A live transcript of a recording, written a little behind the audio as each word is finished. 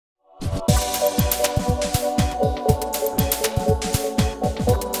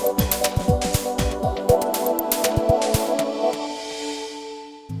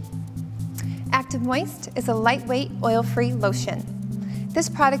Moist is a lightweight, oil-free lotion. This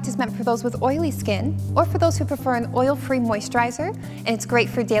product is meant for those with oily skin or for those who prefer an oil-free moisturizer, and it's great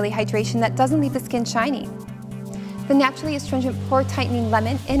for daily hydration that doesn't leave the skin shiny. The naturally astringent pore tightening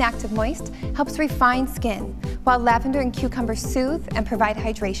lemon in Active Moist helps refine skin, while lavender and cucumber soothe and provide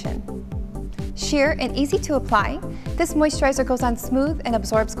hydration. Sheer and easy to apply, this moisturizer goes on smooth and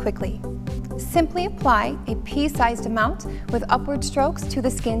absorbs quickly. Simply apply a pea-sized amount with upward strokes to the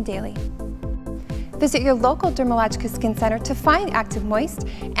skin daily. Visit your local Dermalogica Skin Center to find Active Moist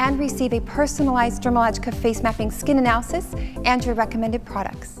and receive a personalized Dermalogica face mapping skin analysis and your recommended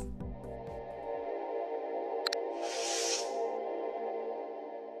products.